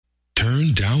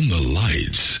Turn down the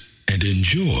lights and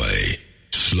enjoy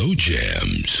Slow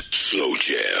Jams. Slow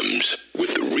Jams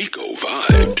with the Rico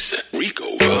Vibes. Rico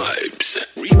Vibes.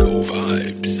 Rico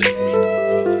Vibes. Rico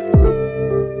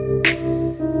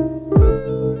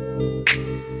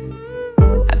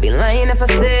Vibes. I'd be lying if I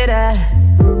said I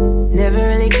never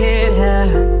really cared how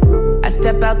I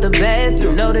step out the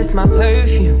bathroom, notice my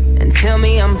perfume, and tell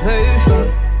me I'm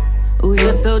perfect. Ooh,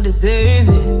 you're so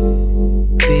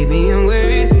deserving, baby, you're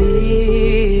worth it.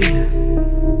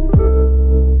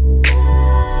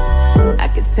 I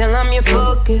can tell I'm your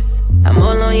focus, I'm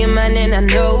all on your mind and I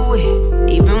know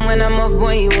it. Even when I'm off,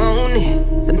 boy, you own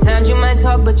it. Sometimes you might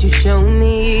talk, but you show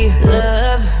me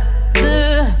love.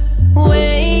 The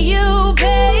way you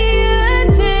pay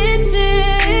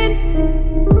attention,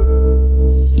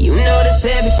 you notice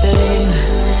everything,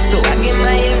 so I get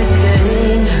my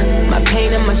everything. My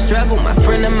pain and my struggle, my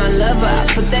friend and my lover, I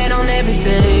put that on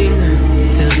everything.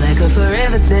 Feels like a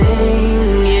forever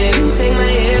thing. Yeah, you take my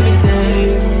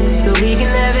everything, so we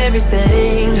can have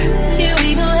everything. Yeah,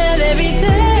 we gon' have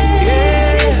everything.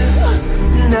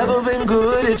 Yeah, never been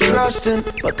good at trusting,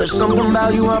 but there's something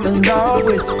about you I'm in love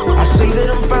with. I say that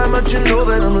I'm fine, but you know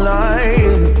that I'm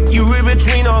lying. You read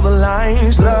between all the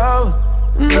lines, love.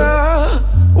 The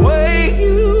way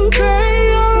you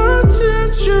pay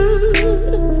attention,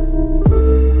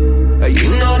 you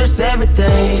notice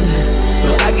everything, so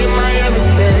I get my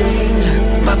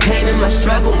everything. My pain and my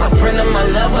struggle, my friend and my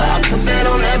lover, I put that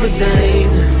on everything.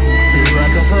 Feel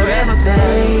like a forever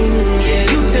thing. Yeah,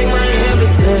 you take my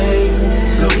everything,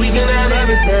 so we can have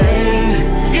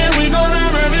everything. Yeah, we gon'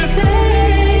 have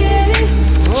everything.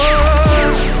 Oh,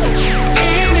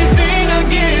 anything I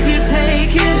give you,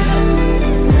 take it.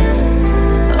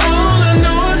 All I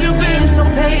know is you've been so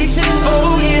patient.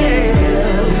 Oh yeah,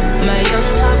 my young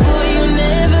heart boy, you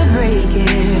never break it,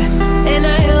 and I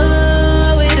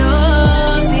owe it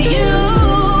all to you.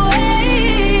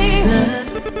 Hey,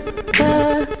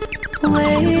 love the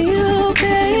way you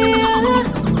pay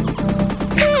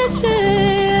attention.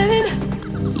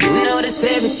 You notice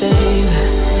everything,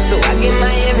 so I get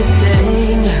my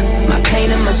everything. My pain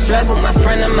and my struggle, my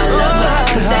friend and my lover, I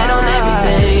put that on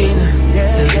everything.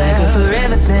 Feels like a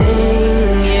forever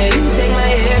thing. Yeah, you take my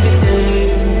everything,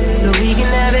 so we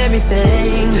can have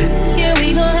everything. Yeah,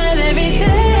 we gon' have everything.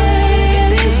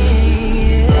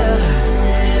 Yeah.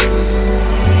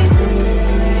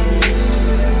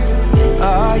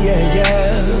 Oh yeah,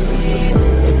 yeah.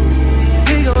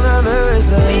 We gon' have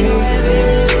everything. We gon' have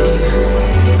everything.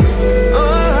 Oh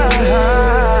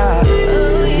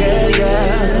yeah, yeah.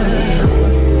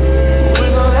 We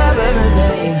gon' have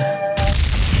everything.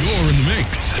 You're in the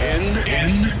mix. In the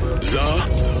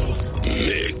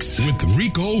mix with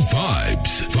Rico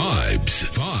Vibes. Vibes.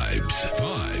 Vibes.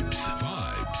 Vibes.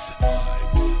 Vibes.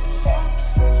 Vibes.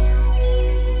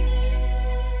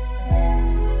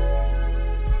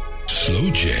 Slow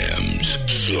Jams.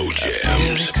 Slow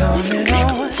Jams with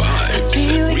Rico Vibes.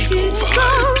 Rico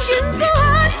Vibes. Rico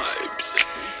Vibes.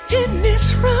 In this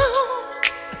room,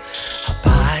 our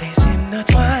bodies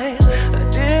intertwine, a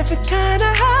different kind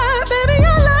of high, baby,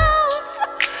 your love's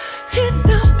in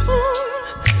the pool.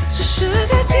 So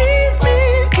sugar, tease me,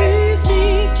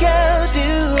 girl, do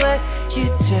what you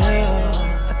do.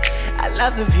 I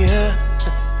love the view.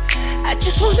 I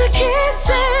just wanna kiss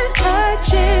and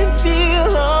touch and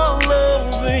feel all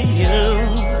over you,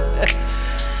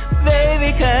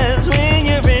 baby, 'cause when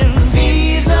you're in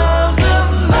these arms of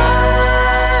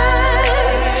mine,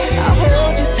 I'll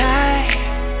hold you tight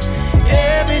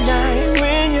every night.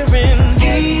 When you're in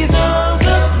these arms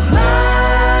of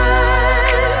mine,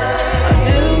 I'll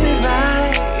do it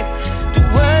right, do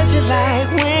what you like.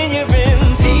 When you're in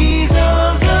these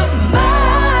arms of mine,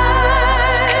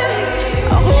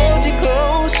 I'll hold you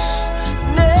close,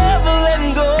 never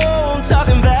letting go. I'm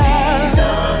talking about these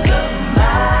arms of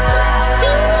mine.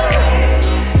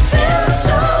 Feel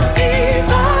so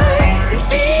divine in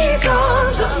these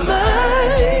arms of mine.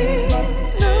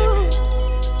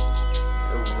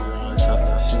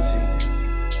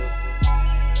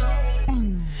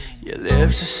 Your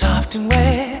lips are soft and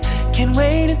wet, can't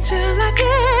wait until I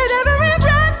get every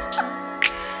breath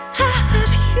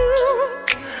of you.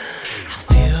 I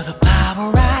feel the power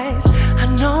rise, I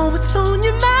know what's on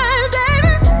your mind,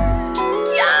 baby.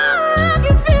 Yeah, I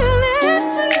can feel it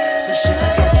too. So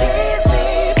sugar, tease me,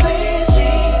 please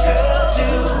me, girl,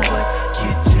 do what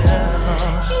you do.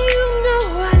 You know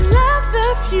I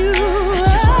love you. I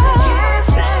just wanna kiss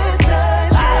and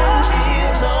touch and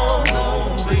feel all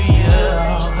over you,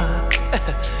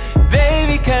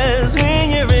 baby, 'cause when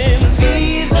you're in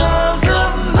these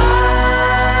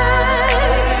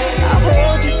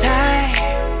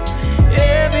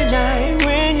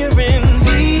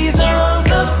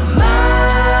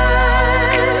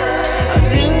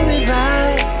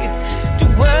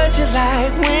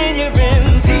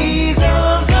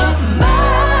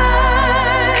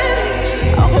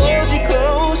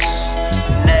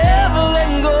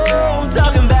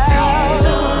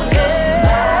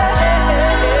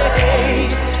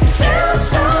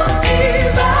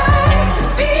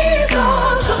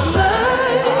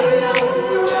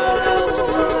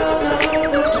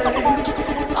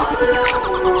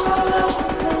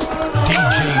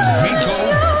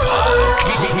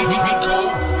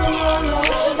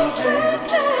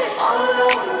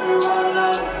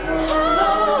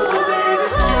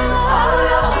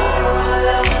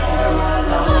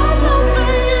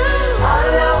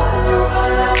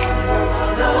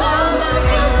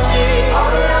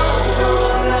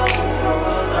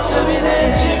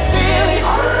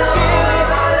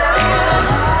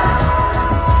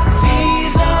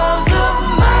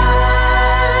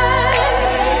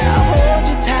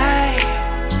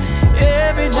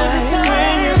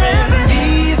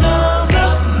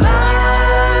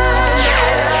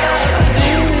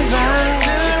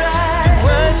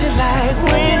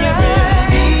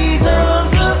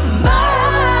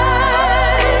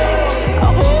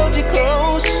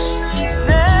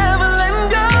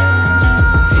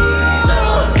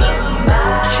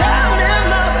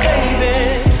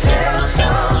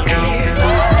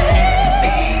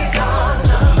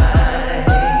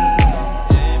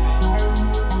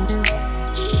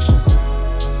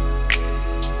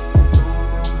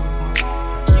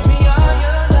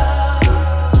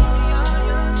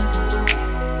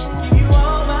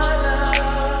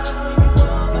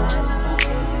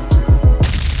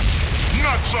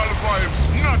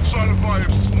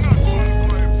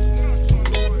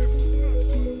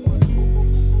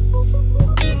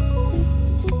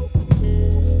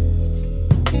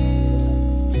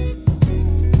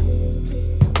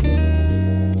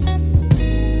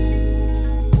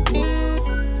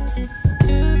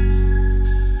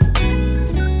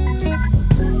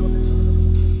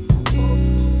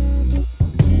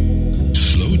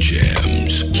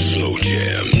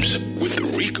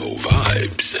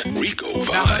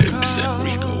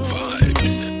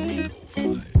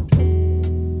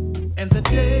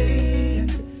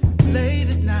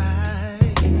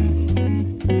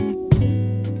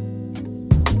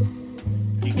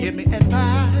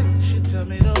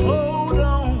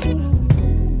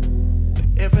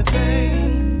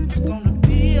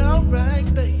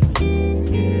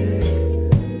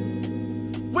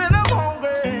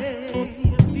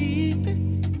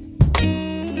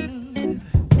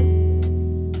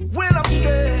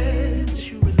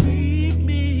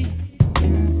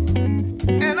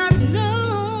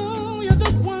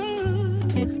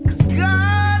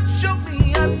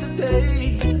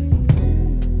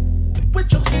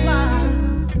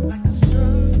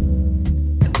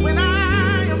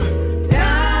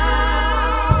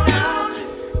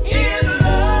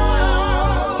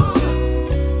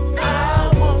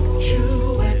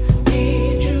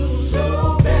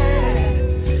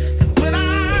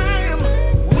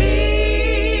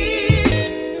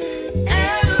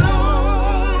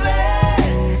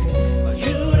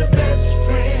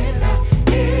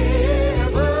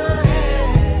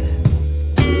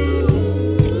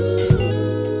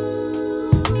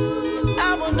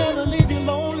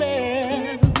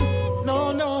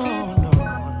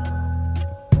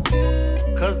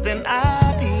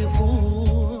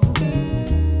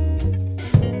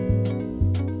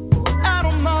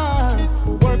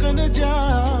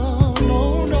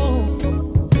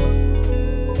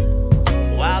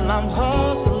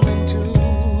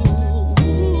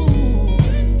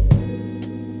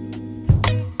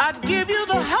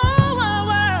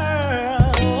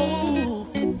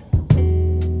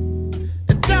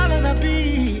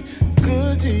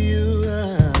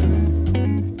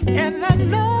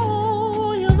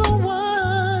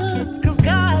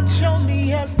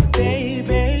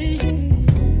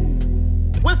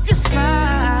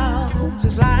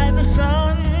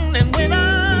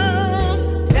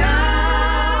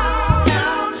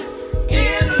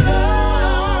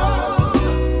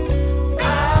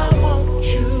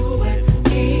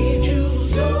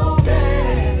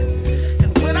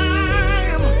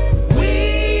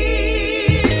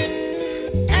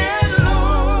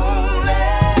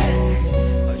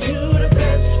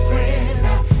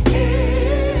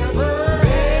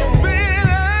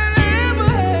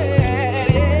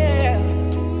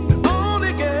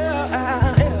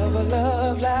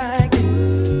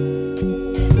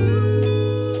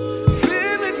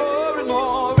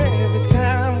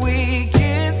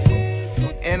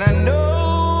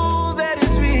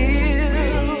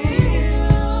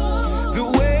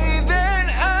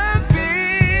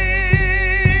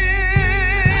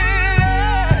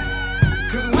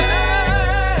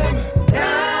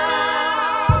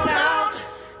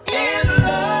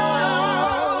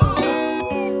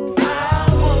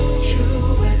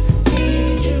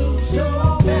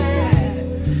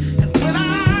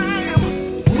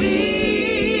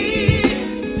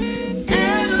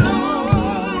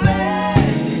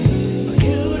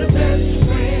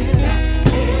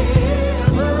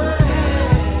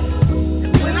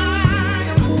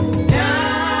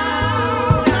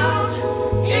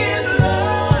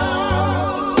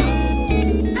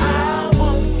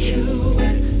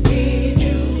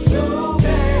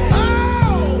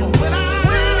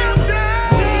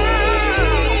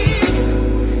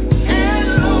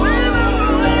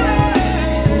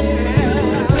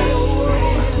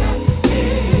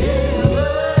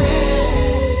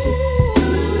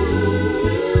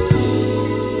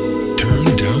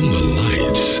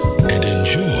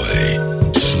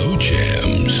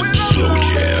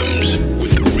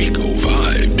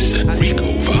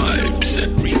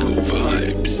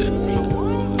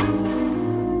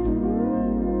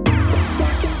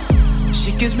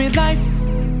She gives me life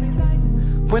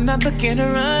when I look in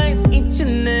her eyes, each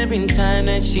and every time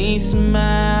that she smiles.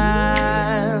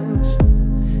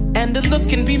 And the look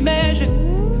can be measured,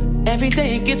 every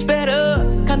day it gets better,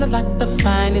 kinda like the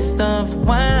finest of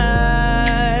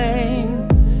wine.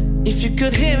 If you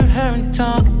could hear her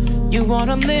talk, you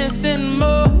wanna listen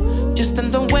more. Just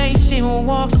in the way she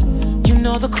walks, you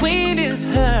know the queen is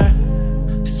her.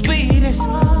 Sweetest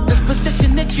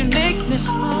disposition, its uniqueness.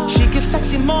 She gives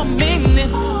sexy more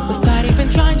meaning. Without even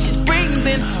trying, she's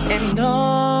breathing. And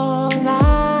all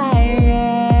I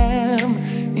am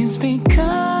is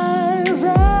because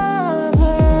of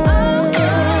her.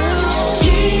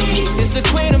 She is a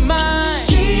queen of mine.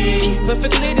 She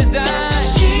perfectly designed.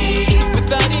 She,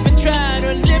 without even trying,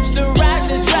 her lips are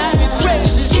rising, driving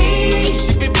crazy.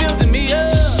 She be building me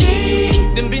up. She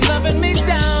then be loving me down.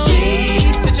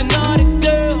 Such a naughty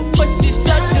girl, but she's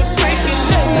such a freaking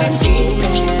lady.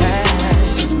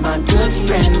 She's my good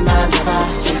friend, my lover.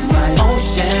 She's my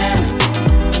ocean.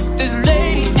 This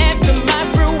lady adds to my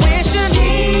fruition.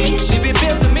 She be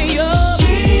building me up.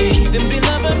 Then be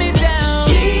loving me down.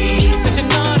 Such a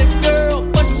naughty girl,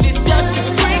 but she's such a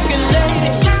freaking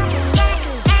lady.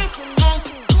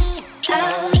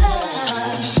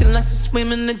 She likes to swim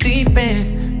in the deep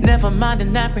end, never mind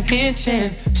an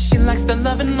apprehension. She likes to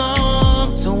love and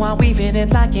long, so I weave in it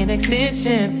like an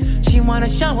extension. She wanna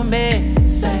show me,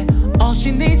 say, all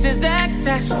she needs is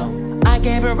access. I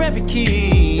gave her every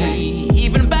key,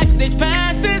 even backstage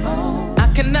passes. I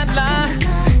cannot lie,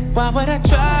 why would I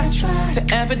try to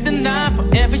ever deny?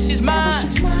 Forever she's mine,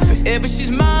 forever she's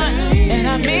mine. And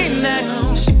I mean that.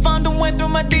 She found a way through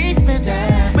my defense.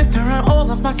 With her and all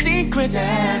of my secrets,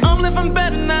 I'm living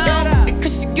better now,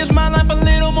 because she gives my life a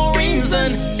little more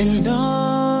reason. And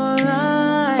all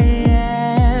I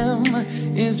am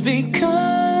is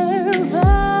because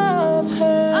of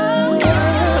her.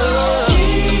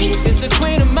 She is a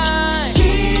queen of mine.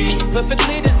 She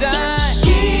perfectly designed.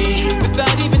 She,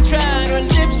 without even trying, her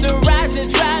lips are rising,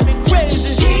 drive me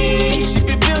crazy. She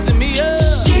be building me up.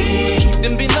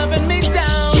 Then be loving me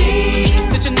down.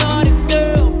 Such a naughty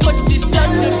girl, but she's such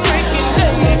a freaking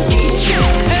lady.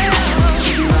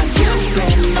 She's my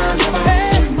girlfriend, my lover.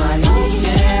 She's my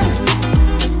ocean.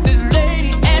 This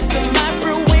lady adds to my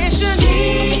fruition.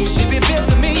 She be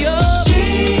building me up.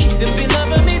 Then be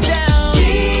loving me down.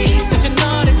 Such a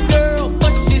naughty girl,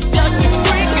 but she's such a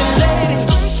freaking lady.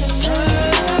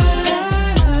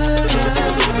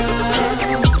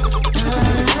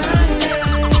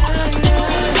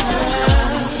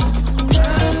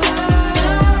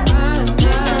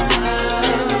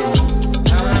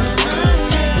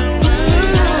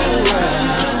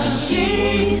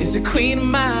 Is a queen of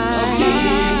mine,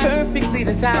 perfectly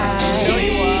designed.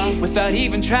 Without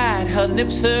even trying, her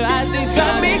lips, her eyes, they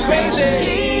drive me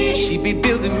crazy. She be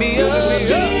building me up,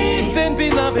 then be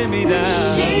loving me down.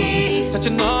 Such a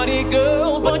naughty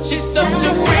girl, but she's such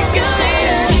a freaking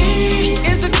lady.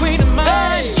 Is a queen of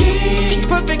mine,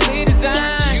 perfectly designed.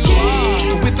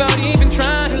 Without even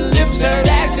trying, her lips, her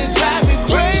eyes, drive me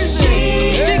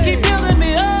crazy. She keep building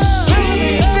me up,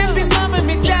 then be loving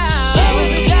me down.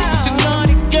 Such a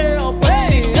naughty girl, but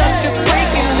she's such a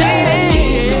freaking lady.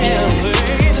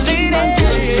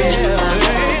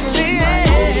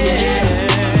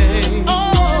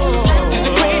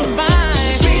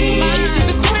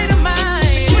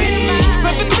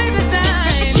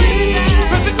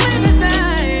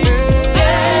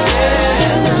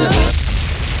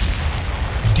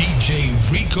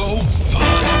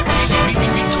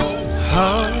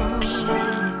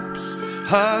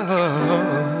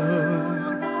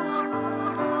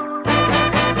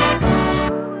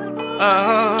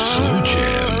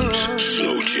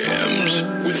 Slow jams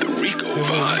with Rico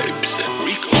Vibes.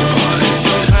 Rico Vibes.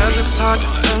 Sometimes it's hard to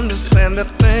understand the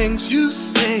things you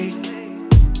say.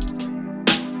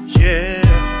 Yeah.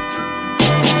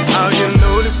 How you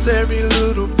notice every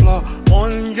little flaw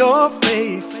on your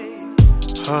face.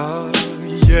 Oh,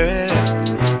 yeah.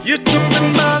 You took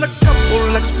about a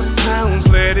couple extra pounds,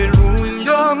 let it ruin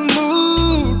your mood.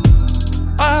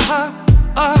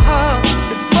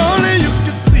 If only you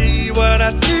could see what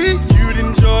I see, you'd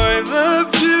enjoy the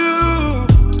view.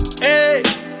 Hey,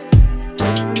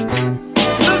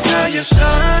 look how you're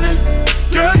shining,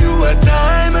 girl, you a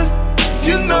diamond.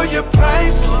 You know you're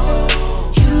priceless.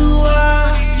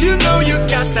 You know you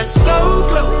got that soul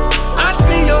glow. I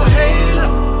see your halo,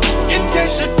 in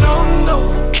case you don't know.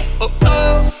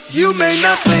 You may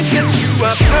not think that you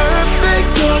are perfect.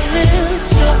 Your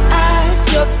lips, your eyes,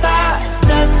 your thighs,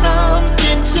 does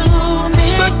something to me.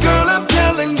 But girl, I'm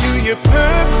telling you, you're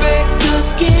perfect. Your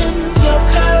skin, your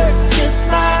curves, your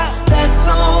smile,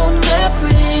 that's on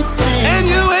everything. And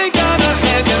you ain't gotta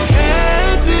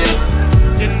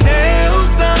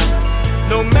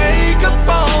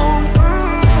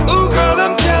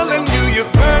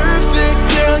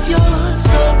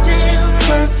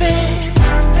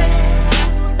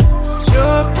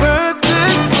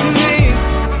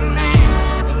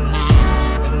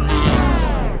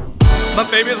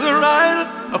baby's a rider,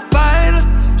 a fighter.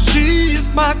 She is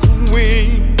my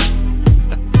queen.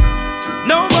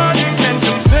 Nobody can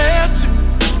compare to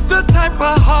the type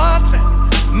of heart that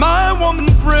my woman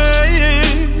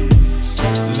brings.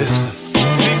 Listen,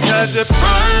 because you're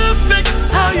perfect,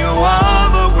 how you are,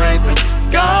 the way that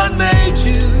God made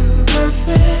you.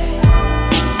 Perfect.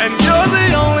 And you're the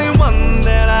only one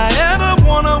that I ever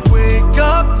wanna wake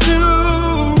up to.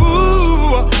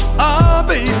 Oh,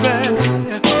 baby,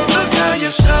 look how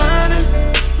you're shining.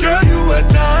 Girl, you a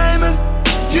diamond.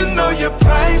 You know you're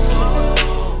priceless.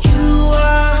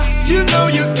 You know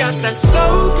you got that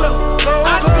soul glow.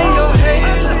 I see your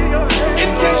halo. In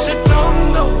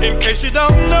case you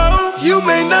don't know, you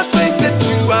may not think that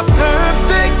you are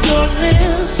perfect. Your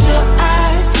lips, your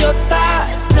eyes, your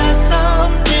thighs, that's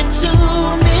something to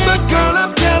me. But girl,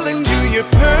 I'm telling you,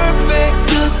 you're perfect.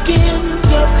 Your skin,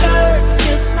 your curves,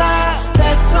 your smile,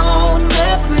 that's on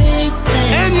everything.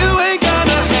 And you ain't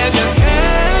gotta have your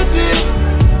hair did,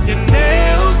 your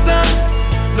nails done,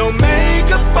 no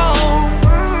makeup on.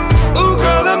 Ooh,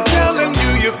 girl, I'm telling you,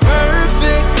 you're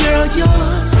perfect. Girl,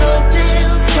 you're so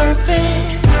damn perfect.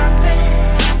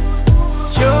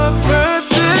 You're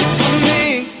perfect for me.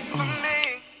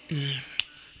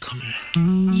 Come here.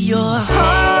 Your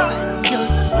heart, your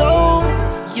soul,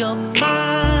 your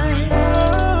mind.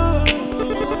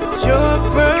 You're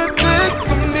perfect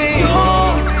for me.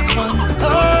 You're one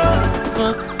of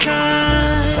a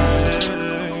kind.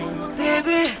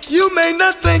 Baby, you may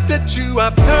not think that you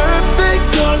are perfect.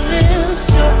 Your lips,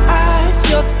 your eyes,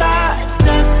 your thighs,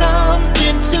 that's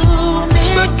something to me.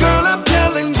 But girl, I'm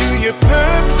telling you, you're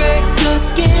perfect. Your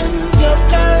skin, your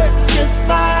curves, your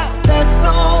smile, that's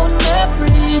on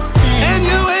everything. And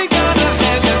you ain't gotta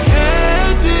have your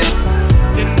hair did,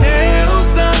 your nails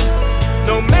done,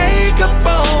 no makeup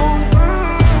on.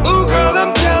 Ooh, girl,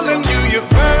 I'm telling you, you're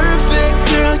perfect.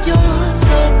 Girl, you're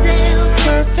so damn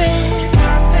perfect.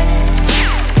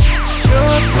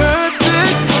 You're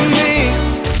perfect for me.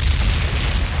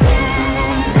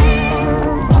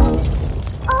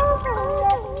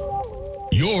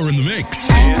 You're in the mix.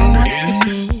 I know what you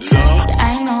did.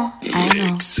 I know.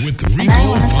 With the And I Rico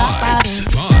wanna talk about vibes, it.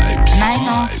 vibes, And I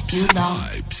know vibes, you don't.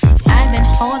 vibes. I've been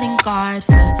holding guard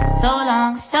for so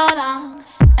long.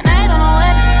 And I don't know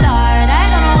where to start.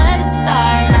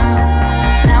 Now.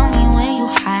 Tell me where you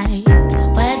hide.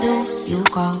 Where do you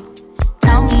go?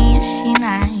 Tell me, is she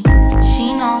nice? Does she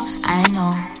know I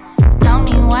know? Tell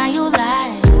me why you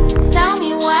lie. Tell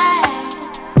me why.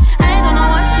 I don't know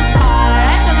what you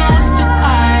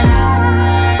are now.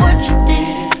 What you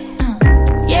did.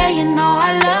 Yeah, you know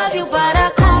I love you, but I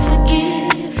can't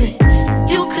forgive it.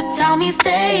 You could tell me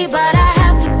stay, but I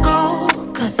have to go.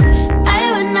 'Cause I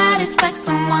would not expect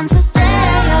someone to stay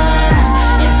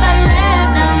around if I let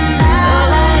them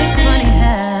down. It's funny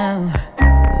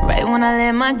how right when I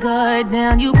let my guard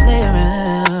down, you play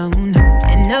around.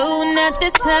 And no, not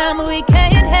this time, but we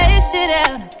can't hash it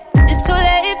out. It's too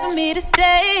late for me to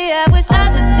stay. I wish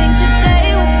all the things you say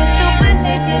was what your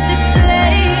behavior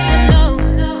display. No,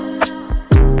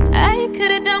 I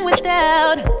could've done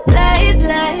without lies.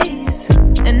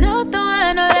 And although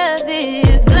I know love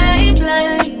is blind.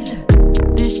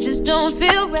 This just don't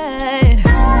feel right.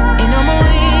 Ain't no more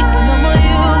we, ain't no more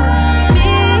you,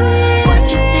 me. What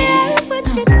you did.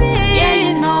 Yeah,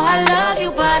 you know I love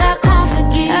you, but I can't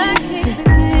forgive.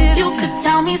 You could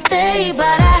tell me stay,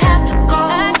 but I have to go.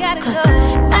 Cause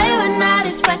I would not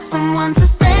expect someone to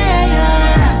stay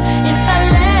around if I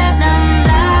let them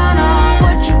down. Oh,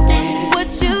 what you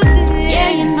did. Yeah,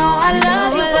 you know I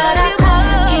love you, but I can't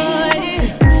forgive.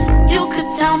 You could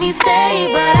tell me stay,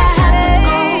 but I have to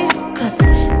go. 'Cause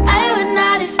I would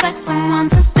not expect someone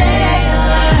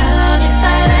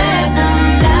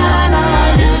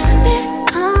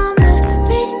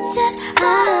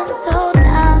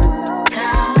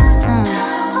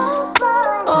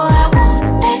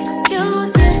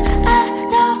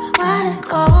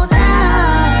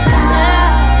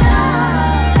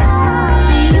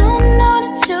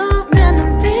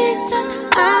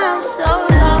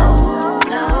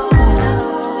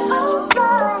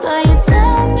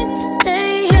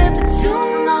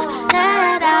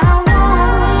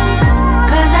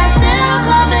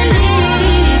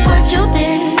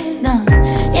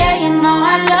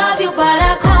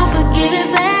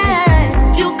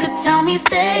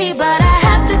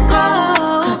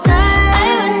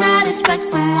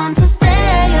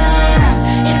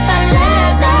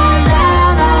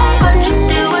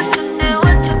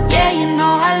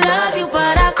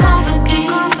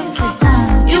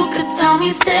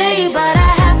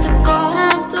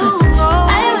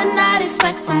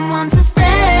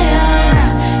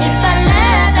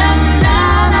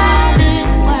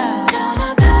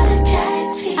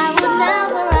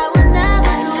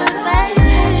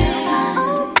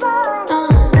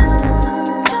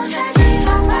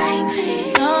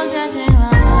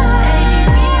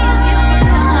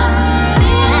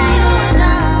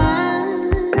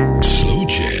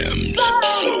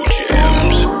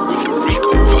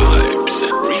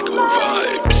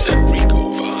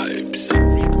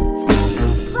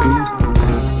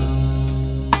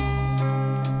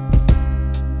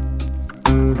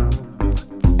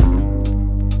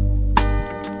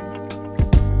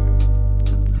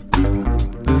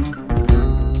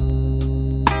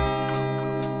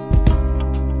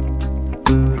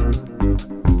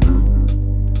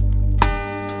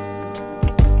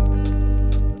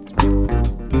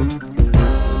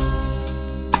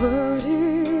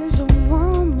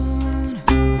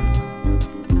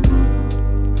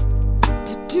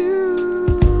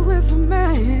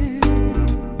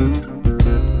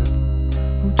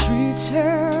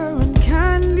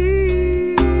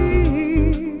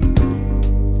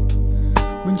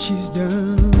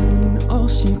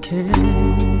I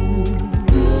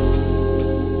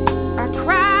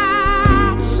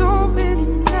cried so many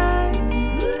nights,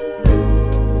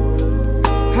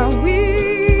 how we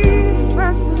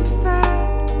fuss and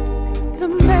fight, the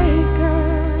maker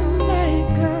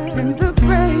and the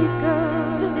breaker.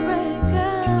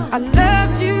 I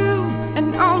loved you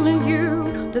and only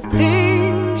you, the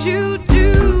things you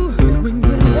do when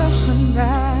you love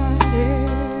somebody.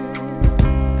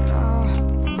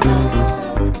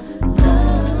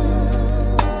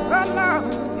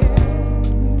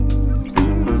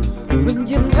 When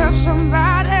you love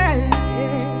somebody,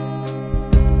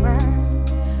 well,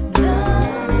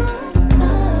 the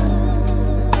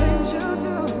things you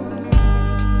do.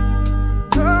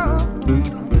 Oh,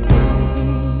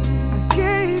 I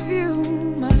gave you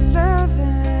my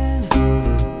loving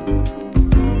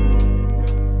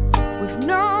with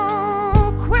no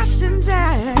questions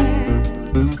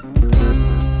asked.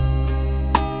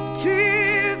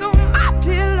 Tears on my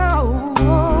pillow.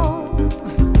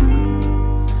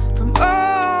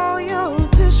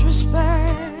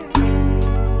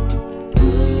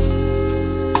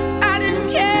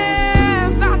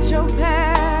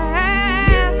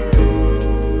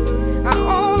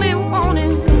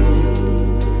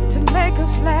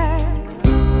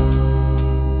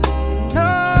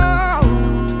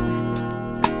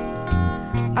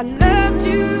 I loved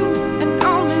you and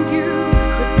only you,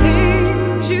 the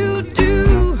things you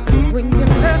do when you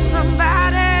love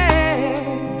somebody.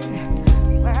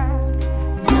 Wow.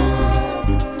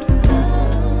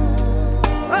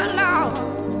 Oh Lord,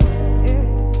 yeah.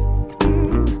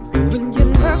 When you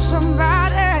love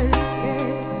somebody,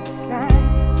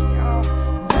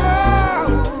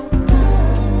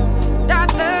 I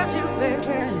loved you,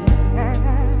 baby.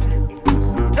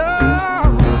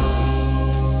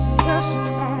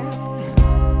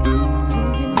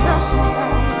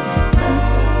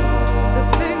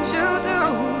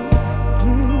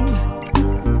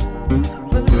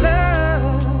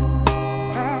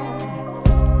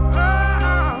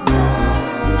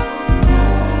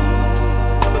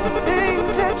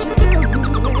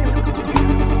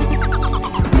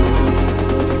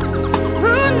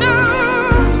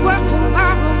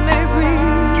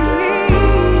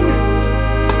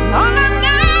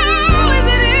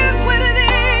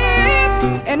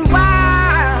 And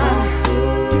why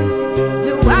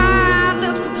do I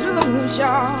look for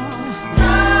closure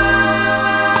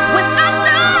when I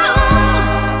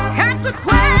don't have to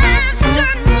question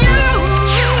you?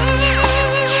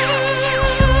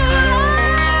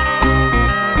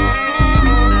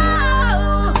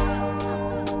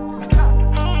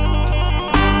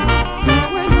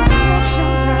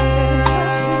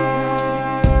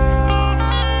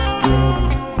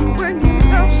 When you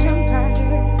love somebody,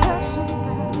 when you love somebody.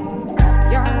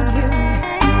 You're in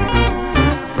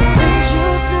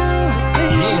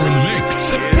the mix.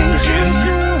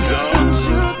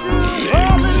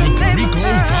 With Rico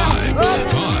Vibes.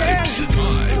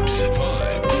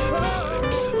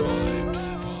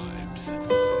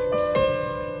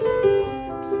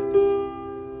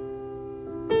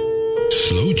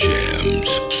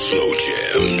 Slow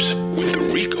jams with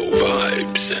Rico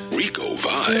Vibes.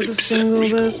 You're the single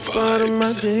best part of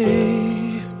my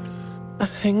day. I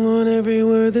hang on every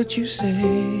word that you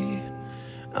say.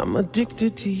 I'm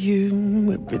addicted to you,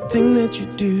 everything that you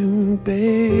do,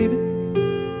 baby.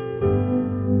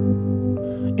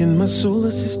 In my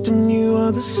solar system, you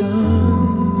are the sun.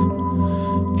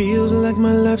 Feels like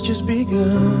my life just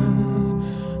begun.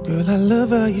 Girl, I love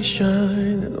how you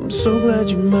shine, and I'm so glad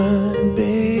you're mine,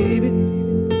 baby.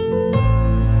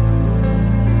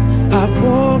 I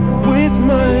walk with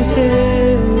my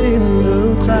head in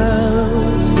the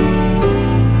clouds,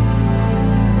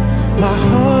 my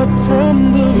heart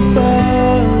from the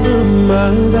bottom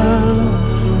out.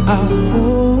 I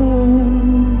hold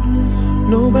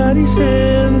nobody's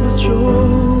hand but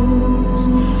yours.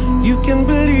 You can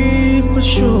believe for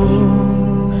sure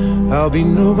I'll be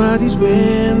nobody's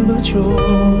man but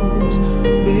yours,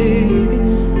 baby.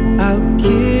 I'll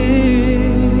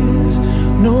kiss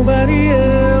nobody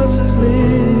else's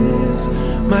lips.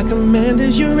 My command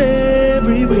is your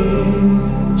every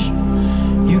wish.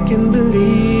 You can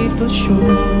believe for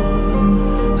sure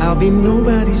I'll be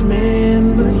nobody's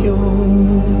man but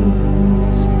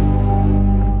yours.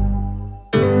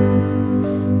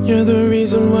 You're the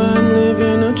reason why I'm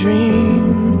living a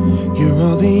dream. You're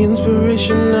all the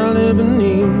inspiration I'll ever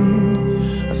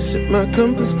need. I set my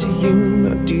compass to you.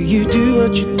 How do you do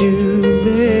what you do,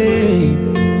 babe?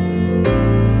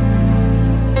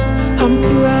 I'm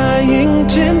flying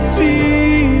 10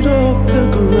 feet off the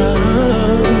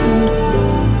ground,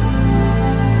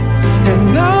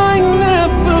 and I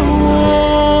never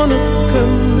want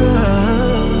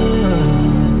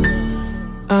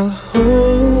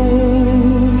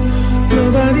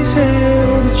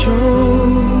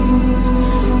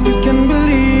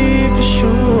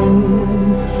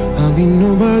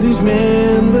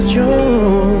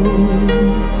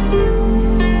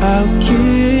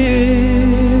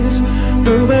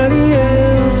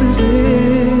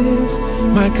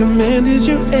command is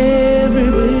your every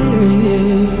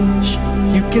wish.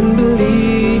 You can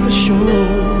believe for sure.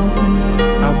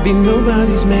 I'll be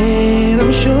nobody's man,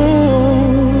 I'm sure.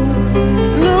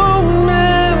 No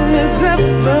man has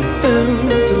ever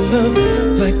felt a love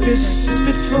like this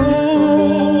before.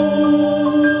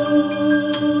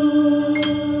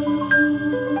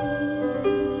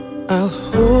 I'll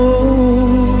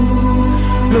hold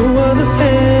no other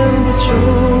hand but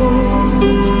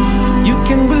yours. You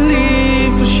can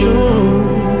believe for sure.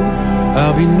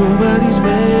 I'll be nobody's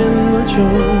man but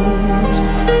yours.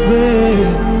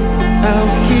 Babe,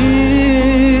 I'll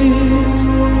kiss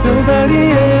nobody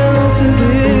else's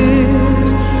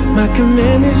lips. My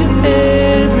command is your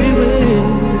every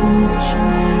wish.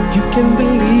 You can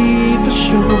believe for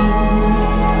sure.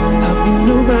 I'll be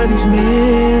nobody's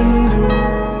man.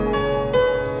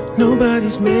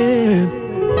 Nobody's man.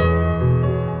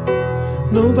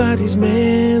 Nobody's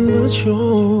man but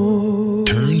yours.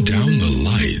 Turn down the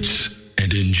lights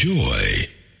and enjoy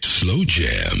Slow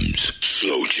Jams.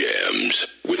 Slow Jams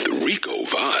with the Rico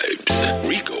Vibes.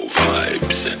 Rico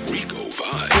Vibes. Rico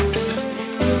Vibes.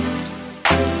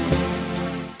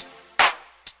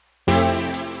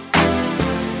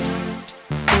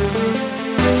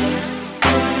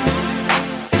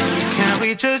 Can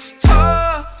we just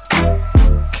talk?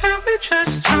 Can we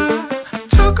just talk?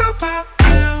 Talk about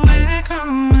where we're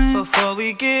going before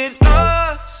we get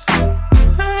lost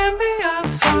and be our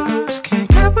thoughts. Can't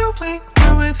get where we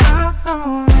are without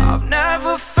knowing. I've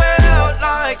never felt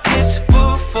like this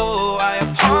before. I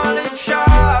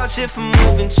apologize if I'm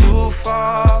moving too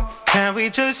far. Can we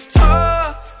just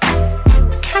talk?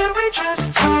 Can we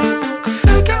just talk?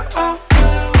 Figure out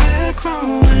where we're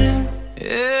growing.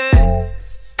 Yeah.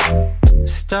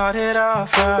 Started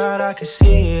off right, I can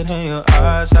see it in your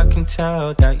eyes. I can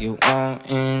tell that you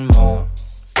wanting more.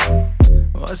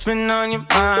 What's been on your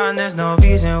mind? There's no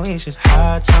reason we should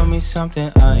hide. Tell me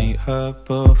something I ain't heard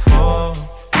before.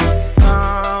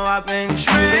 Oh, I've been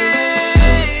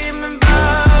dreaming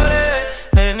about it,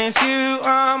 and it's you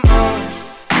I'm on.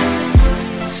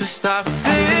 So stop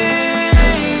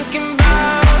thinking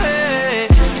about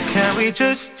it. Can we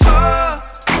just talk?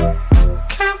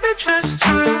 Can we just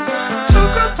talk?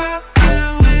 Talk about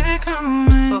where we're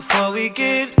going before we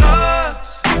get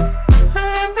lost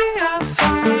and be our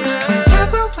thoughts. Can't get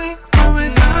where we are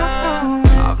without.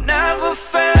 I've never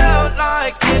felt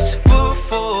like this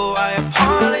before. I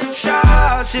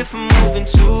apologize if I'm moving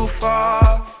too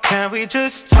far. Can we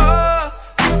just talk?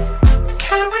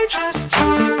 Can we just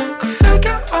talk?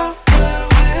 Figure out where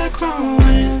we're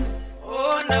growing.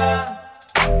 Oh, nah.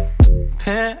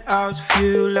 Penthouse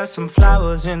view, left some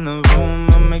flowers in the room.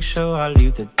 I'll make sure I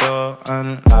leave the door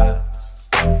unlocked.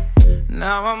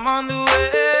 Now I'm on the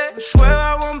way, swear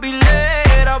I won't be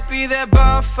late. I'll be there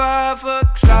by 5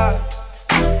 o'clock.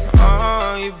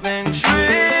 Oh, you've been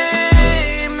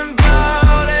dreaming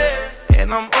about it,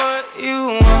 and I'm what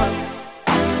you want.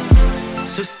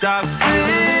 So stop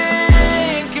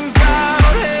thinking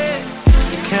about it.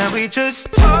 Can we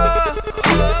just talk?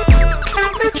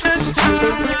 Can we just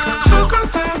talk? Talk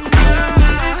about where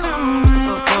we're going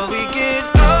before we get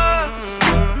lost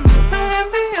and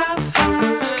be our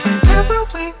thoughts. Can't get where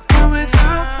we are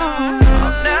without.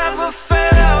 I've never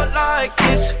felt like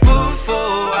this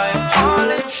before. I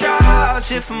apologize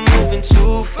if I'm moving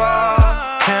too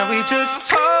far. Can we just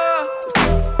talk?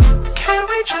 Can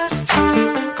we just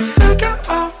talk? Figure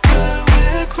out where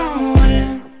we're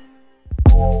growing.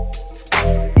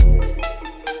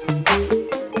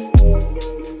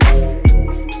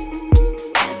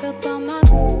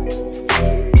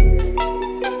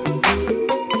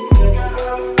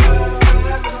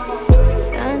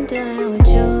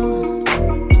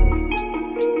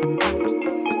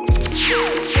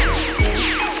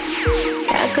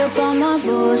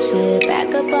 Bullshit,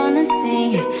 back up on the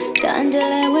scene. Done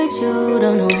dealing with you,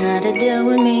 don't know how to deal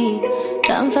with me.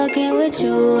 Done fucking with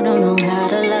you, don't know how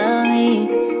to love me.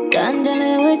 Done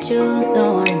dealing with you,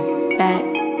 so I'm back.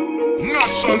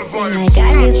 It seems like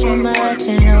I get so much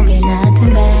and don't get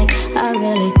nothing back. I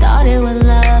really thought it was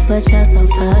love, but you're so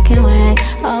fucking whack.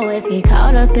 Always get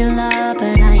caught up in love,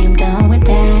 but I am done with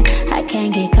that. I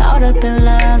can't get caught up in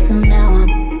love, so now I'm,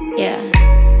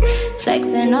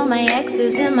 flexing on my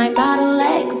exes and my Model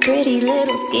X. Pretty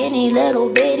little skinny little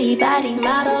bitty body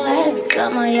Model X.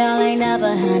 Some of y'all ain't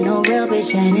never had no real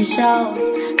bitch and it shows.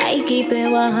 I keep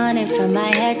it 100 from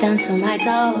my head down to my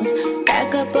toes.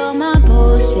 Back up on my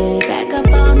bullshit, back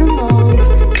up on the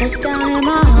move. Touchdown in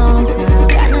my hometown,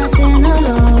 got nothing to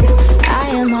lose. I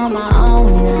am on my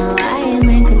own now, I am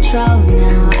in control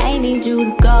now. I need you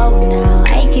to go now,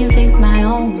 I can fix my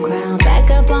own crown. Back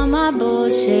up on my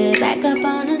bullshit, back up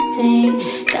on the scene.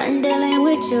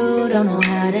 with you, don't know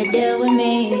how to deal with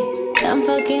me. Done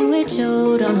fucking with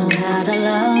you, don't know how to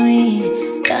love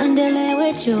me. Done dealing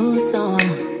with you, so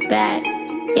I'm back,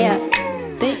 yeah,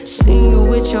 bitch. See you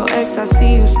with your ex, I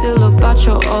see you still about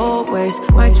your old ways.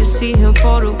 Might just see him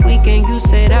for the weekend, you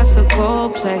say that's a goal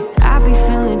play. I be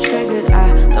feeling triggered,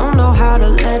 I don't know how to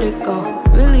let it go.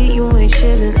 Really, you ain't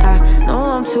chillin', I know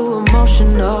I'm too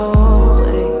emotional.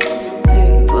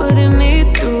 Hey, putting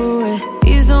me through it,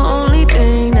 he's the only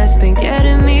thing that's been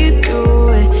getting me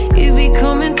through it. He be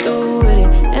coming through with it,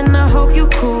 and I hope you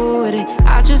cool with it.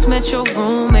 I just met your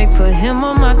roommate, put him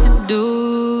on my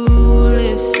to-do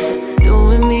list.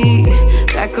 Doing me,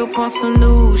 back up on some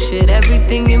new shit,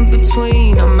 everything in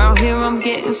between. I'm out here, I'm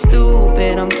getting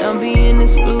stupid, I'm done being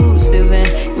exclusive. And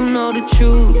you know the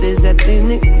truth is that these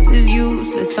niggas is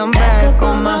useless. I'm back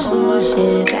on my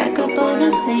bullshit, back up on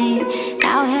the scene.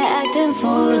 Out here acting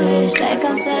foolish, like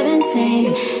I'm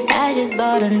 17. I just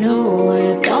bought a new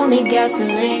whip, don't need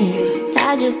gasoline.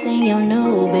 I just seen your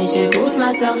new bitch, it boosts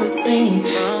my self-esteem.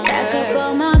 Back up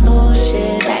on my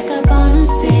bullshit, back up on the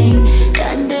scene.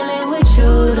 Done dealing with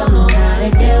you, don't know how to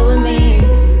deal with me.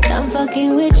 Done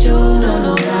fucking with you, don't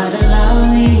know how to love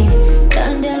me.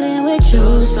 Done dealing with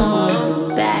you, so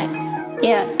I'm back,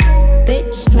 yeah,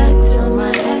 bitch. Flex on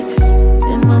my ex,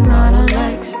 in my Model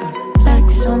X.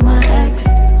 Flex on my ex,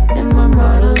 in my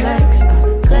Model X.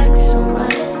 Flex on my,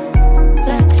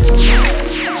 flex on my,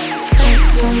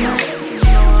 flex on my.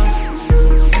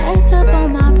 Back up on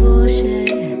my bullshit,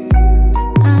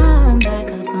 I'm back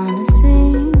up on the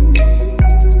scene.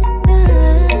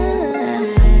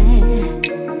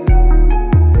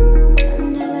 I'm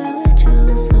dealing with you,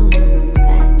 so I'm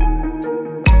back.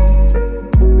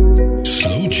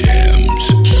 Slow jams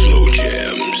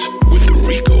with the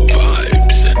Rico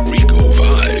vibes, Rico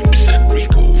vibes,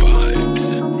 Rico vibes,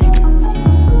 Rico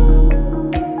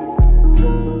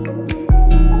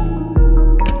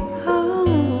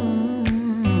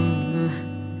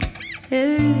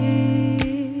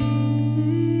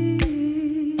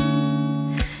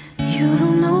You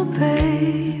don't know,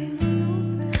 babe,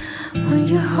 when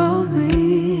you hold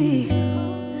me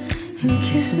and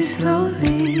kiss me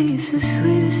slowly, it's the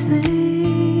sweetest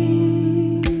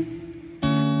thing.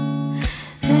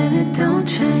 And it don't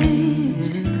change.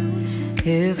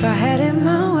 If I had it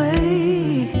my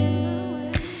way,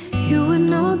 you would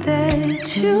know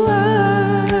that you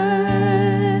are.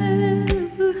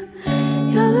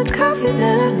 You're the coffee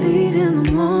that I need in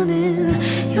the morning.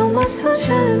 You're my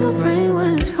sunshine in the rain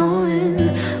when it's pouring.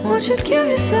 Won't you give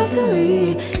yourself to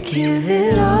me? Give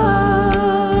it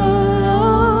all.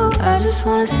 I just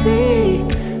wanna see.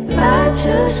 I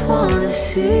just wanna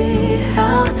see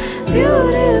how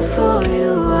beautiful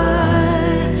you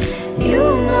are. You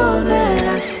know that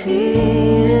I see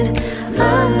it. I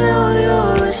know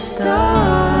you're a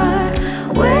star.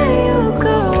 Where you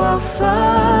go, I'll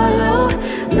follow,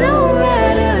 no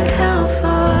matter how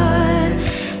far.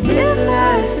 If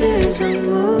life is a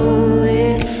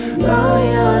movie, oh,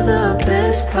 you're the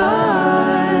best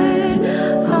part.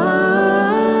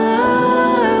 Oh,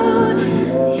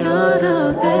 you're the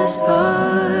best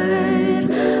part.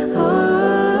 Oh,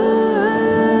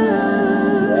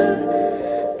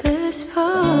 best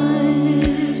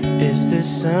part. Is this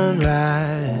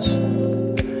sunrise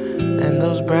and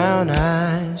those brown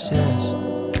eyes? Yes,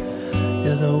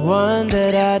 you're the one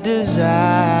that I desire.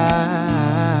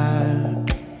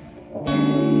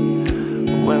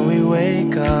 When we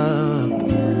wake up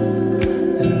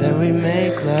and then we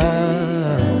make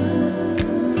love,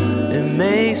 it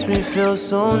makes me feel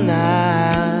so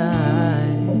nice.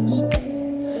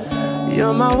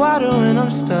 You're my water when I'm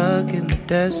stuck in the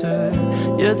desert.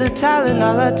 You're the talent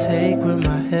all I take when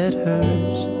my head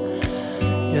hurts.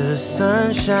 You're the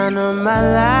sunshine of my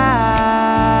life.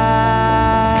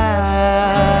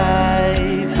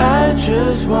 I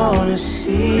just wanna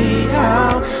see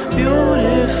how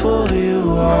beautiful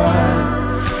you are.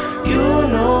 You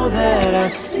know that I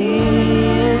see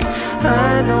it.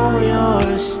 I know you're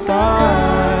a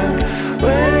star.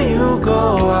 Where you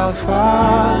go, I'll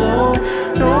follow,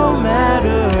 no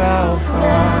matter how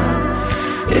far.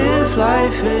 If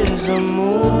life is a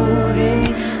movie,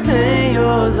 then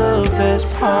you're the best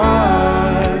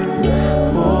part.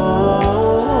 Oh,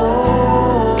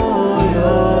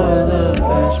 you're the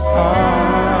best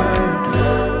part.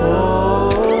 Oh,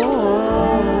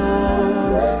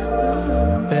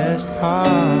 best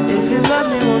part. If you love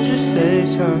me, won't you say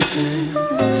something?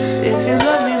 If you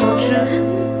love me, won't you?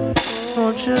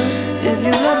 If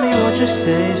you love me, won't you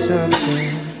say something?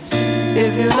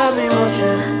 If you love me, won't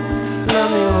you? Love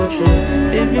me, won't you?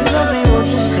 If you love me, won't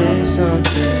you say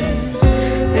something?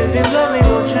 If you love me,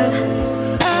 won't you?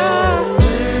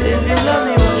 If you love me,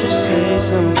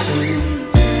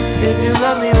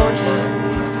 love me, won't you?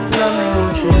 Love me,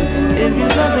 won't you? If you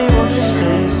love me, won't you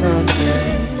say something?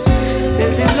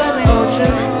 If you love me, won't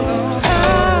you?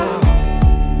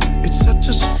 It's such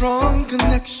a strong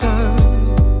connection,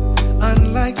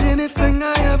 unlike anything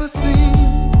I ever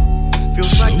seen.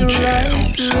 Feels like the right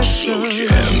direction. Slow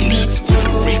Jams with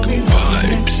Rico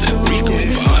Vibes. Rico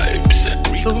Vibes.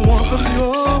 The warmth of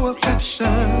your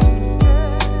affection,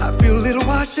 I feel it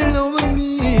washing over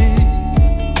me.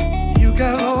 You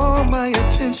got all my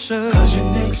attention, 'cause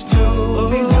you're next to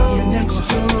me, you're next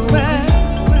to me.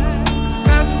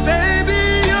 'Cause baby,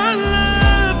 your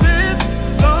love is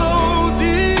so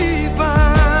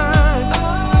divine.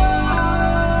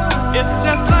 It's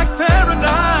just like paradise.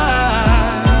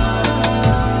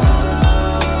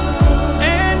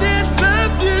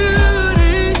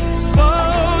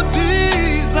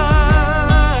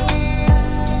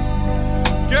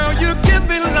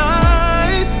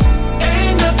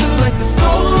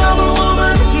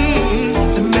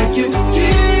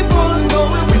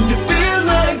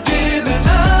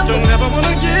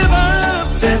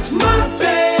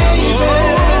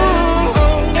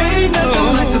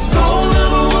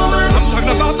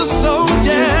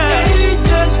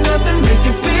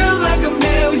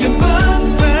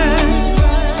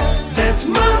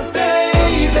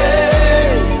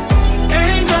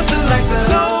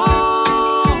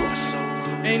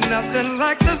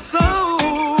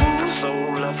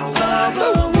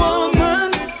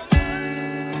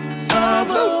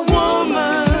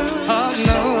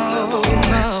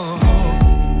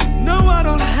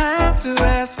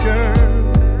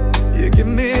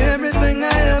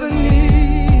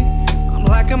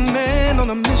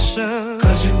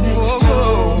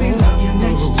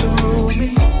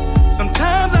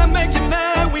 Sometimes I make you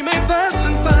mad, we may fuss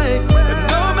and fight, but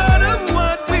no matter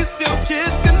what, we still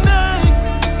kiss goodnight.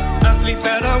 I sleep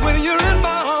better when you're in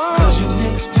my arms, 'cause you're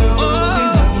next to me,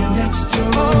 you're next to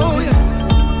me. Oh yeah.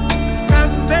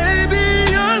 'Cause baby,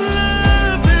 your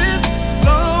love is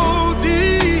so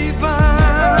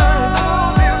divine.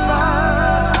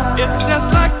 It's just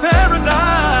like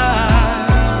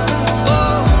paradise.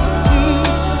 Oh,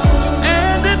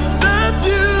 and it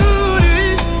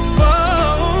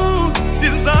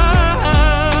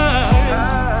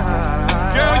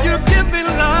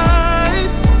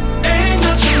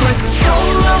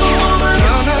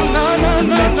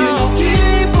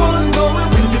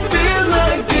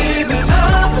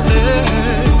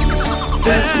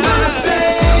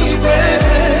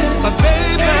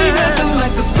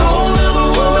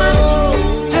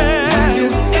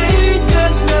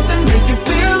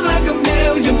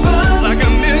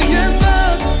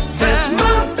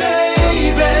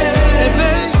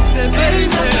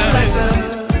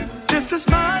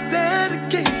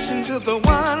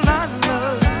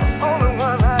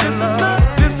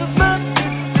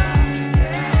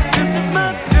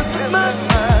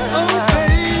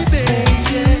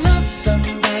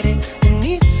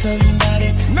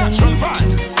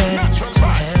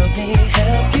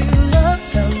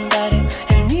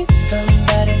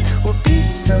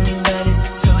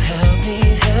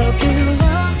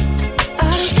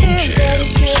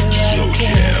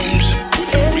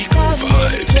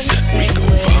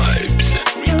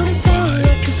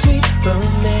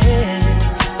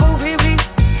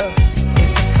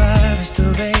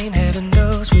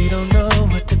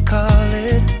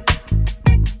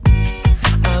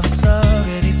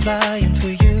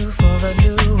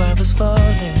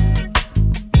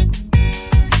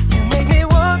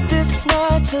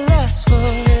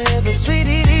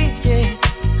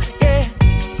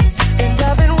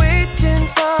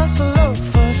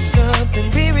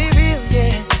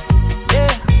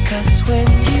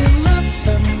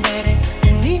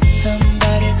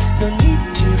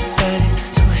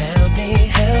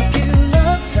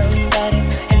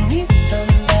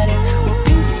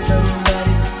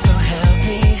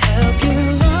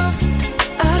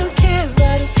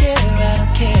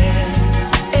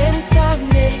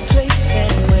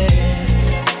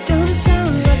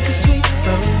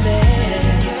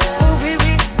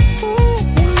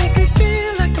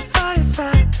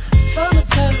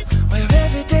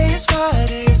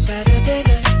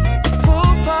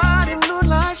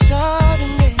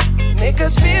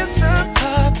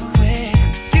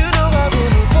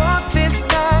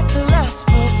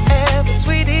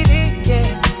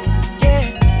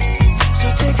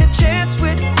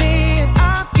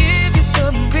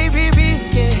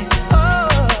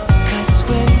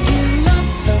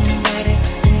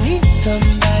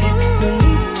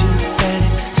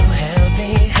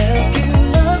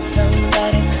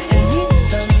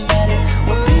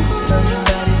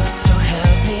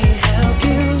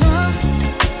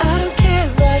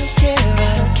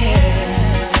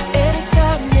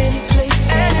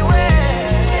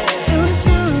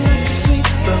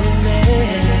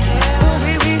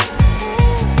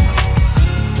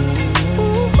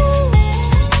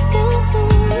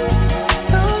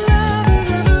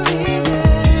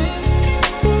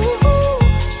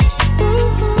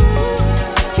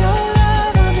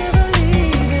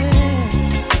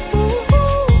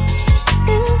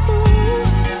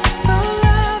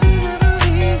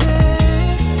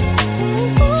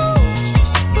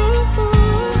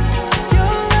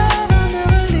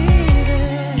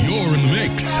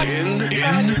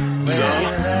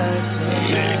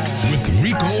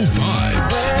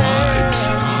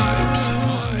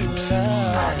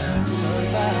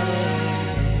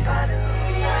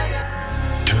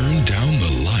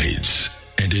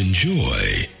and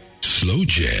enjoy Slow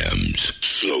Jams.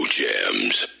 Slow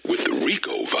Jams with the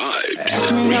Rico Vibes.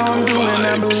 Ask me how I'm doing,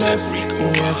 I'm blessed.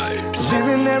 Yes.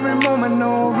 Living every moment,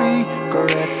 no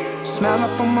regrets. Smile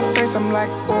up on my face, I'm like,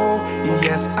 oh,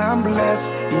 yes, I'm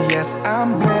blessed. Yes,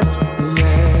 I'm blessed.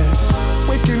 Yes.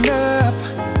 Waking up,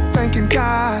 thanking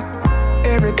God.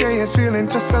 Every day is feeling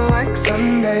just like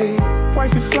Sunday.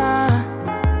 Wifey fly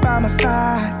by my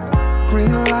side.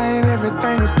 Green light,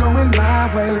 everything is going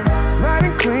my way.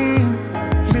 Riding clean,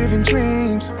 living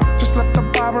dreams. Just left the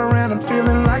barber and I'm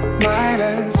feeling like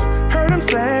Midas. Heard him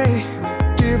say,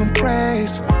 give him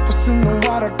praise. What's in the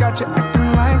water got you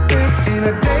acting like this? Ain't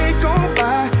a day go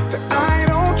by that I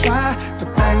don't try to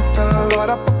thank the Lord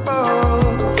up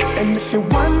above. And if you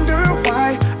wonder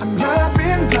why I'm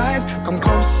loving life, come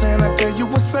close and I'll tell you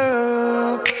what's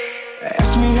up.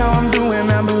 Ask me how I'm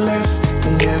doing, I'm blessed.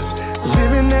 Yes,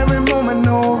 living every moment,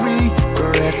 no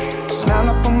regrets. Smile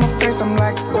up on my face, I'm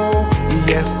like, oh,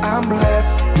 yes, I'm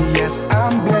blessed. Yes,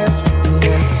 I'm blessed.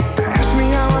 Yes. Ask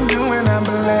me how I'm doing, I'm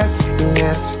blessed.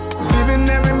 Yes, living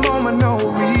every moment, no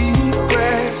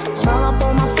regrets. Smile up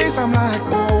on my face, I'm like,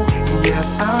 oh,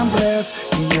 yes, I'm blessed.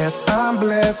 Yes, I'm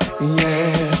blessed.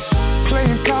 Yes.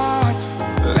 Playing cards,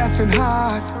 laughing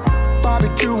hard,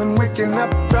 barbecuing, waking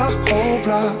up the whole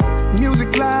block.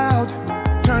 Music loud,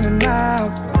 turning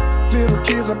out. Little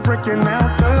kids are breaking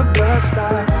out the bus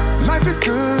stop. Life is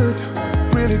good,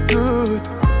 really good.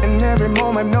 And every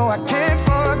moment, no, I can't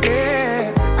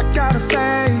forget. I gotta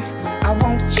say, I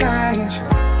won't change.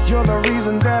 You're the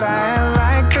reason that I am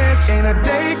like this. Ain't a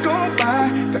day go by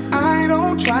that I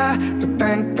don't try to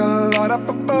thank the Lord up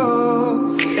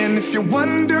above. And if you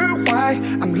wonder why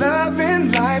I'm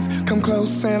loving life, come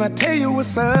close and I'll tell you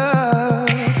what's up.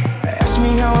 Ask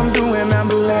me how I'm doing, I'm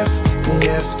blessed.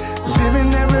 Yes,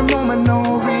 living every moment, no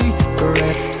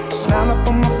regrets. Smile up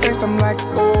on my face, I'm like,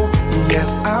 oh,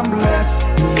 yes, I'm blessed.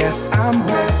 Yes, I'm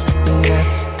blessed.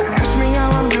 Yes. Ask me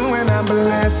how I'm doing, I'm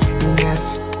blessed.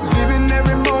 Yes, living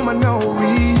every moment, no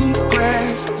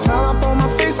regrets. Smile up on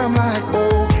my face, I'm like,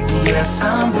 oh, yes,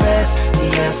 I'm blessed.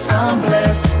 Yes, I'm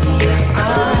blessed. Yes,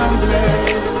 I'm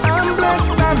blessed. I'm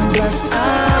blessed, I'm blessed,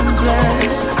 I'm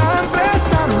blessed. I'm blessed,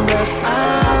 I'm blessed,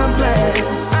 I'm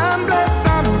blessed. I'm blessed,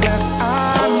 I'm blessed,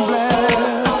 I'm blessed.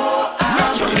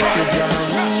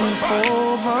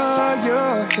 Over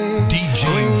your head, DJ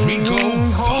Rico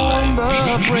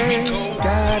Vibes.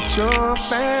 got your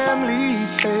family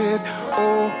fed.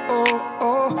 Oh, oh,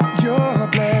 oh, you're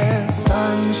blessed.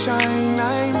 Sunshine,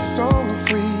 I'm so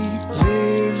free,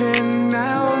 living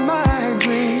out my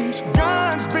dreams.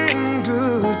 God's been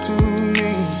good to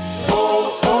me.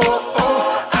 Oh, oh,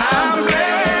 oh, I'm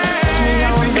blessed.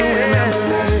 I'm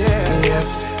blessed. Yes,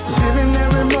 living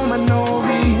every moment, no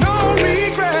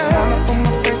regrets. Smile up on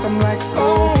my face, I'm like,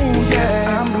 oh, yes,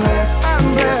 I'm blessed. I'm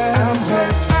blessed. I'm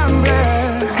blessed. I'm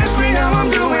blessed. Ask me how I'm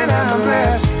doing, I'm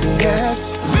blessed.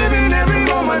 Yes, living every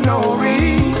moment, no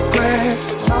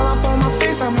regrets. Smile up on my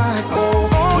face, I'm like, oh,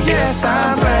 oh, yes,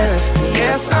 I'm blessed.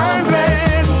 Yes, I'm blessed.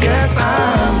 Yes,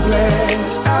 I'm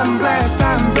blessed. I'm blessed.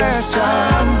 I'm blessed.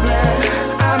 I'm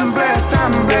blessed. I'm blessed.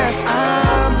 I'm blessed.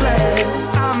 I'm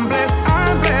blessed. I'm blessed.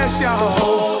 I'm blessed, y'all.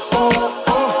 Oh, oh,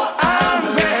 oh, I'm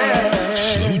blessed.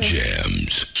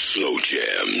 Slow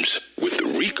Jams with the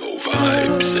Rico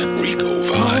Vibes. Rico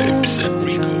Vibes.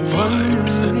 Rico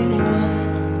Vibes.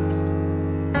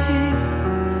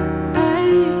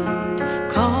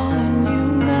 Calling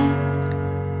you back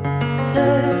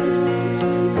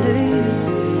lately.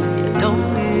 You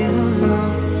don't get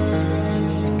along.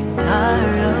 You're sick and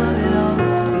tired of it all.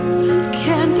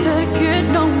 Can't take it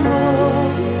no more.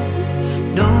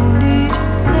 No need to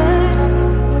say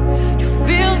you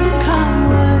feel some kind of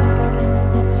way.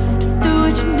 Just do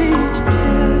what you need to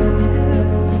do.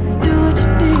 Do what you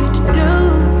need to do.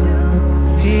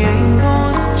 He ain't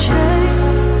gonna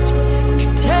change. If you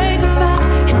take him back,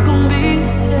 it's gonna be the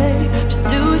same. Just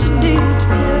do what you need to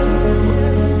do.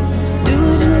 Do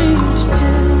what you need to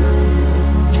do.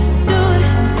 Just do it,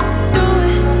 do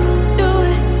it, do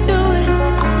it, do it.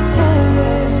 Yeah,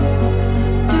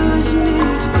 yeah. Do what you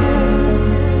need to do.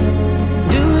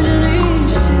 Do what you need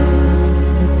to do.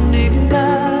 And even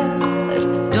God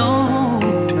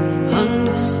don't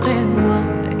understand why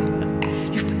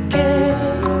you forget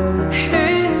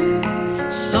him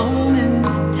so many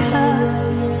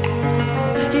times.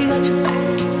 He got you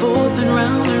back and forth and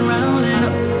round and round and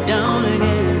up and down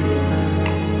again.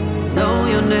 No,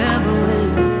 you'll never win.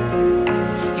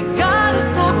 You gotta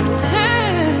stop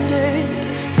pretending.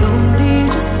 No need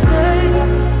to say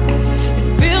you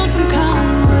feel some kind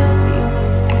of way.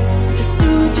 Just do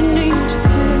what you need to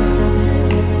do.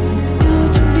 Do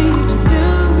what you need to do.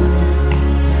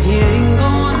 He ain't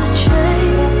gonna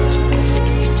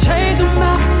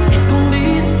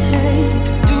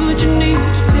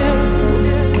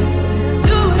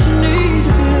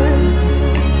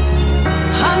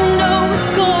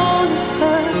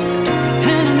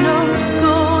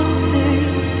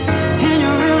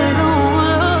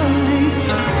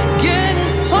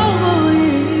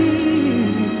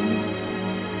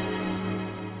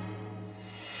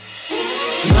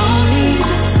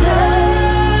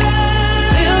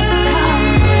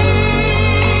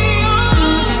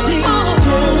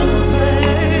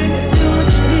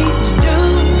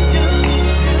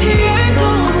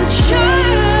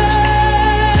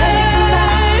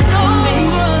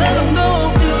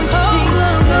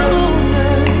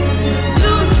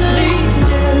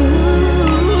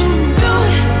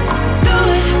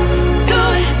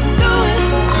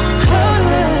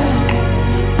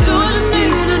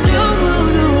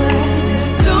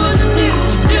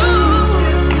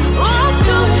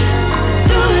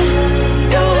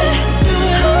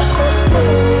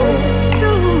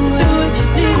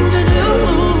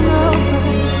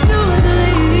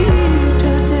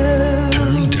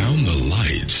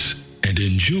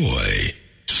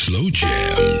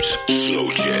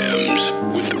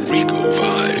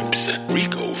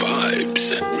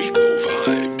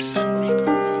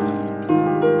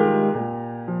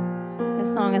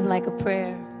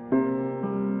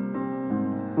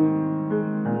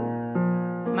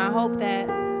My hope that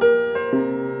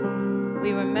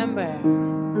we remember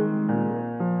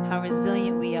how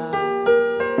resilient we are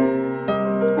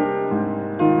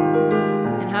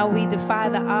and how we defy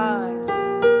the odds.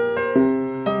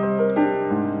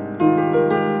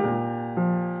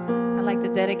 I'd like to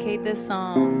dedicate this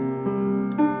song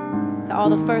to all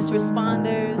the first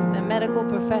responders and medical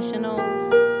professionals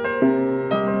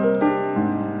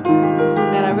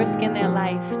that are risking their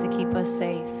life to keep us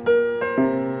safe.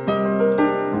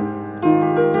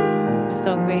 We're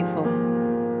so grateful.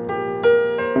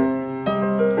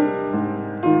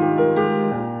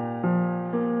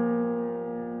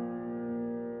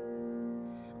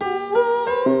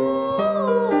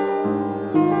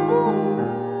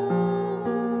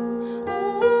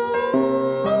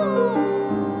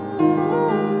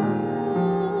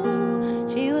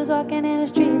 She was walking in the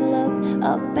street, looked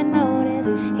up and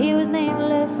noticed he was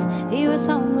nameless, he was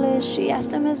homeless. She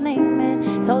asked him his name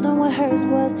and told him what hers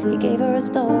was. He gave her a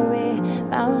story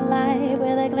about life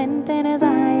with a glint in his eye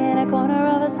and a corner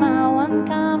of a smile. One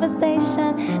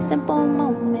conversation, simple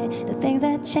moment, the things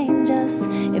that change us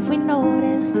if we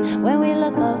notice when we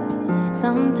look up.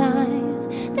 Sometimes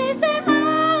they say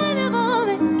I never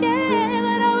make it,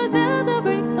 but I was built to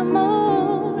break the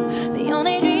mold. The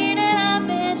only dream that I've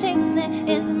been chasing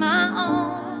is my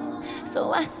own.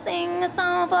 So I sing a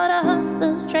song for the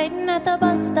hustlers trading at the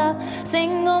bus stop,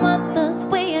 single mothers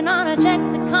waiting on a check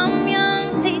to come,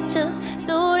 young teachers,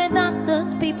 student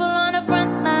doctors, people on the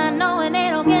front line knowing they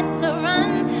don't get to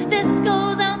run. This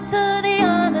goes out to the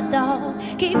underdog.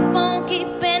 Keep on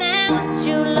keeping at what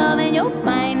you love, and you'll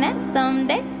find that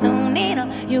someday, soon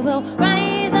enough, you will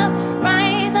rise up,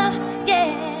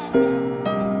 yeah.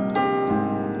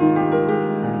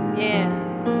 Yeah.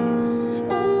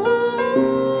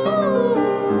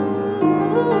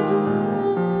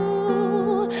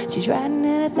 She's riding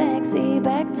in a taxi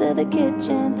back to the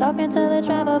kitchen, talking to the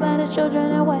driver about his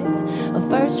children and wife. A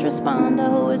first responder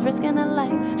who is risking her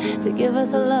life to give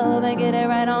us a love and get it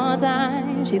right on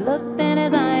time. She looked in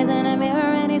his eyes in a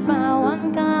mirror and he smiled.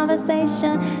 One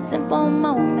conversation, simple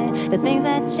moment, the things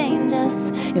that change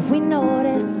us if we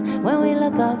notice when we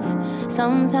look up.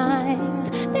 Sometimes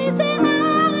they say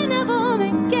I never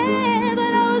make it,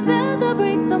 but I was built to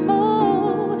break the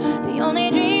mold. The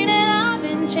only dream that I've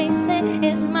been chasing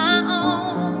is my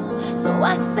own. So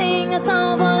I sing a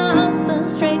song for the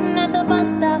hustlers trading at the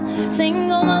bus stop,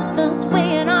 single mothers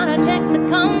waiting on a check to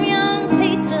come, young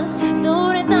teachers,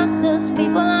 student doctors,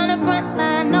 people on the front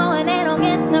line knowing they don't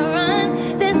get to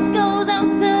run. This goes out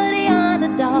to the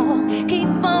underdog.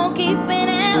 Keep on keeping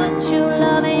at what you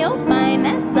love, and you'll find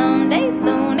that someday,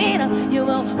 soon enough, you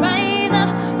will rise up,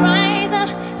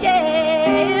 yeah.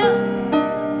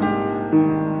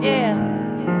 Yeah,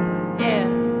 yeah.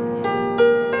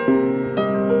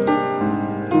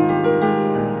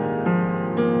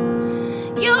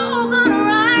 You're gonna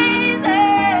rise,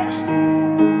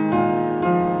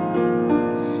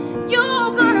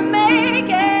 you're gonna make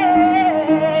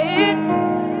it.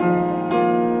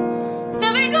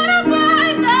 So we're gonna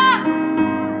rise up,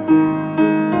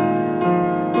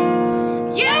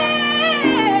 yeah.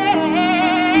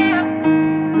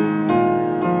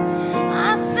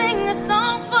 I sing a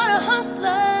song for the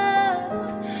hustlers,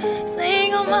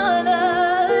 single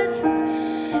mothers,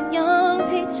 young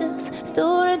teachers,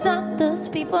 student doctors,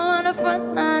 people on the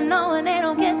front line knowing they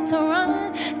don't get to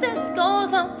run. This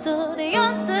goes out to the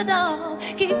underdog.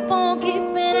 Keep on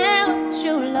keeping at what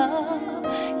you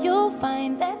love. You'll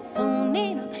find that soon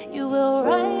enough, you will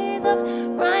rise up,